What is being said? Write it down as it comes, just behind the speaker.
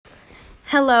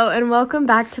Hello and welcome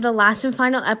back to the last and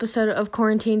final episode of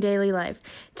Quarantine Daily Life.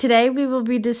 Today we will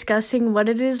be discussing what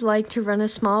it is like to run a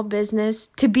small business,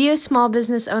 to be a small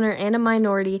business owner and a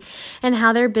minority, and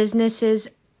how to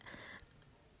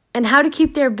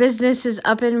keep their businesses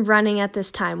up and running at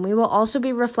this time. We will also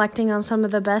be reflecting on some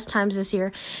of the best times this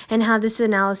year and how this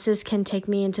analysis can take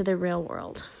me into the real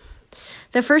world.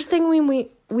 The first thing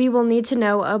we will need to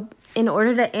know in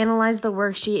order to analyze the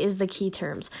worksheet is the key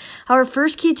terms. Our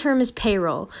first key term is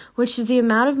payroll, which is the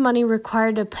amount of money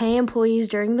required to pay employees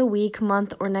during the week,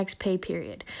 month, or next pay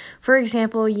period. For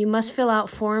example, you must fill out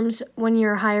forms when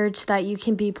you're hired so that you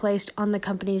can be placed on the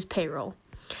company's payroll.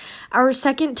 Our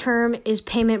second term is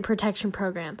Payment Protection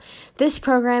Program. This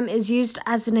program is used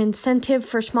as an incentive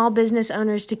for small business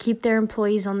owners to keep their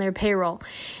employees on their payroll.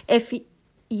 If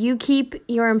you keep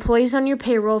your employees on your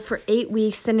payroll for 8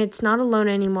 weeks, then it's not a loan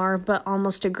anymore, but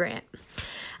almost a grant.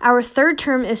 Our third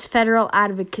term is Federal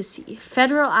Advocacy.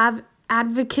 Federal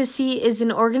Advocacy is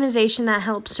an organization that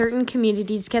helps certain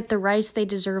communities get the rights they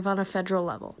deserve on a federal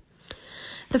level.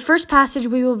 The first passage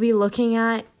we will be looking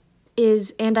at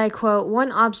is, and I quote,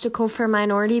 "One obstacle for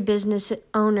minority business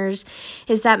owners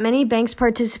is that many banks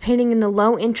participating in the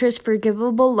low-interest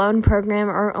forgivable loan program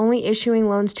are only issuing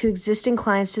loans to existing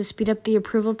clients to speed up the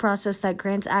approval process that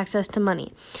grants access to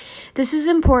money. This is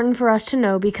important for us to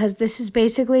know because this is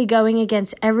basically going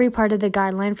against every part of the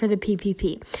guideline for the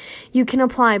PPP. You can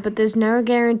apply, but there's no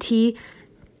guarantee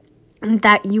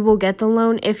that you will get the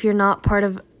loan if you're not part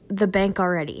of the bank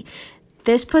already.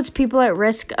 This puts people at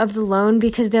risk of the loan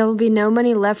because there will be no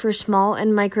money left for small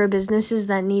and micro businesses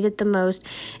that need it the most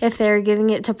if they are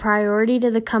giving it to priority to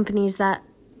the companies that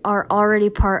are already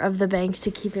part of the banks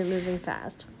to keep it moving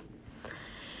fast."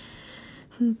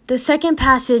 The second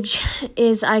passage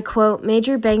is, I quote,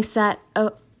 "Major banks that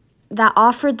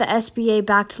offered the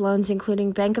SBA-backed loans,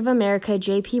 including Bank of America,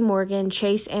 JP Morgan,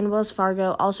 Chase, and Wells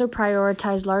Fargo, also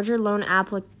prioritize larger loan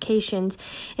applications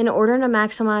in order to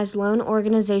maximize loan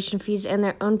organization fees and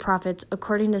their own profits,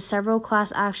 according to several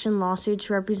class action lawsuits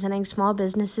representing small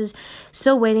businesses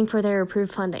still waiting for their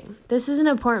approved funding." This is an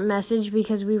important message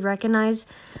because we recognize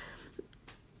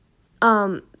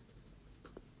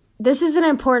This is an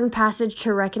important passage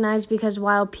to recognize because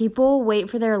while people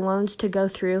wait for their loans to go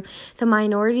through, the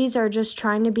minorities are just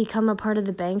trying to become a part of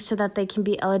the bank so that they can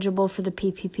be eligible for the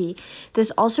PPP. This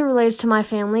also relates to my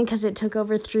family because it took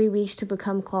over 3 weeks to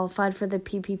become qualified for the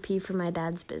PPP for my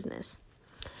dad's business.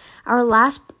 Our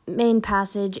last main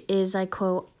passage is, I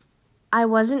quote, "I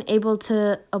wasn't able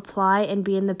to apply and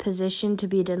be in the position to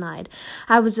be denied.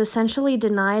 I was essentially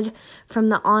denied from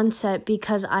the onset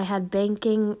because I have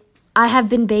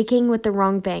been banking with the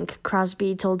wrong bank,"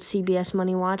 Crosby told CBS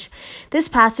Money Watch. This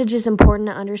passage is important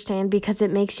to understand because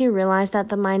it makes you realize that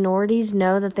the minorities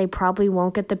know that they probably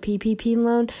won't get the PPP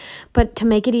loan, but to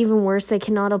make it even worse, they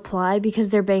cannot apply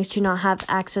because their banks do not have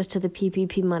access to the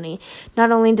PPP money.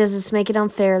 Not only does this make it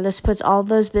unfair, this puts all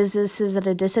those businesses at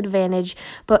a disadvantage,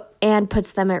 and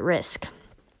puts them at risk.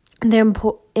 Their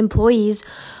employees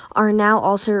are now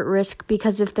also at risk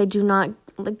because if they do not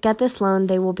get this loan,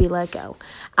 they will be let go.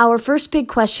 Our first big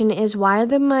question is, why are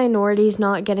the minorities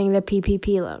not getting the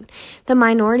PPP loan? The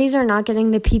minorities are not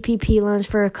getting the PPP loans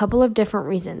for a couple of different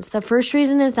reasons. The first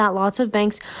reason is that lots of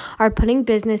banks are putting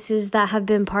businesses that have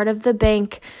been part of the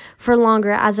bank for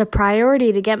longer as a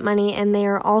priority to get money, and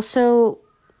there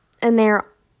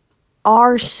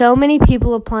are so many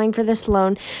people applying for this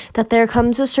loan that there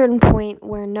comes a certain point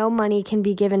where no money can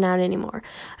be given out anymore.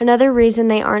 Another reason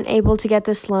they aren't able to get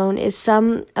this loan is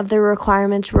some of the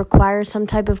requirements require some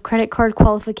type of credit card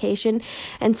qualification,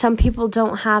 and some people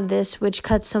don't have this, which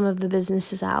cuts some of the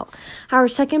businesses out. Our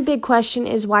second big question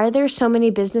is, why are there so many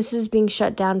businesses being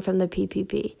shut down from the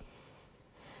PPP?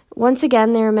 Once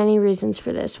again, there are many reasons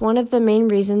for this. One of the main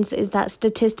reasons is that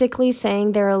statistically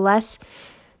saying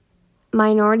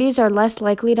minorities are less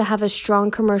likely to have a strong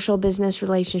commercial business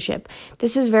relationship.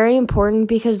 This is very important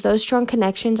because those strong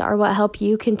connections are what help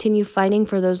you continue fighting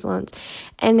for those loans,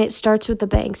 and it starts with the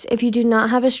banks. If you do not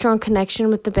have a strong connection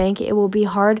with the bank, it will be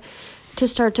hard to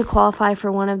start to qualify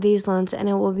for one of these loans, and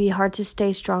it will be hard to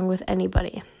stay strong with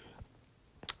anybody.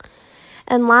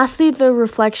 And lastly, the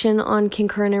reflection on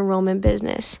concurrent enrollment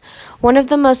business. One of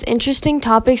the most interesting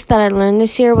topics that I learned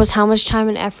this year was how much time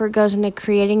and effort goes into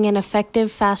creating an effective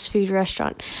fast food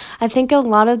restaurant. I think a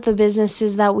lot of the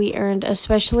businesses that we earned,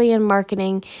 especially in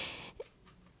marketing,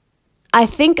 I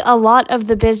think a lot of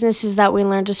the businesses that we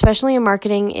learned, especially in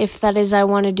marketing, if that is I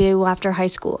want to do after high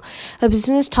school. A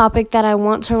business topic that I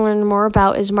want to learn more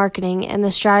about is marketing and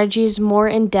the strategies more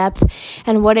in depth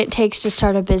and what it takes to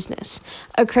start a business.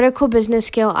 A critical business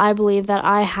skill I believe that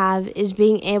I have is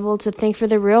being able to think for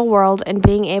the real world and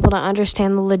being able to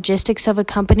understand the logistics of a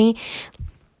company,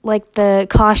 like the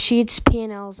cost sheets,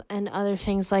 P&Ls, and other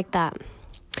things like that.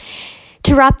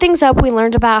 To wrap things up, we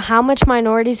learned about how much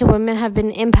minorities and women have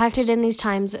been impacted in these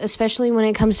times, especially when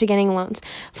it comes to getting loans.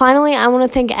 Finally, I want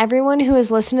to thank everyone who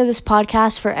has listened to this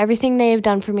podcast for everything they have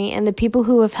done for me and the people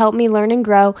who have helped me learn and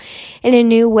grow in a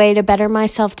new way to better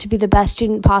myself to be the best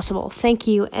student possible. Thank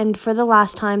you. And for the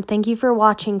last time, thank you for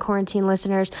watching, quarantine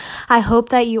listeners. I hope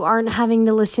that you aren't having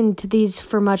to listen to these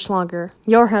for much longer.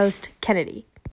 Your host, Kennedy.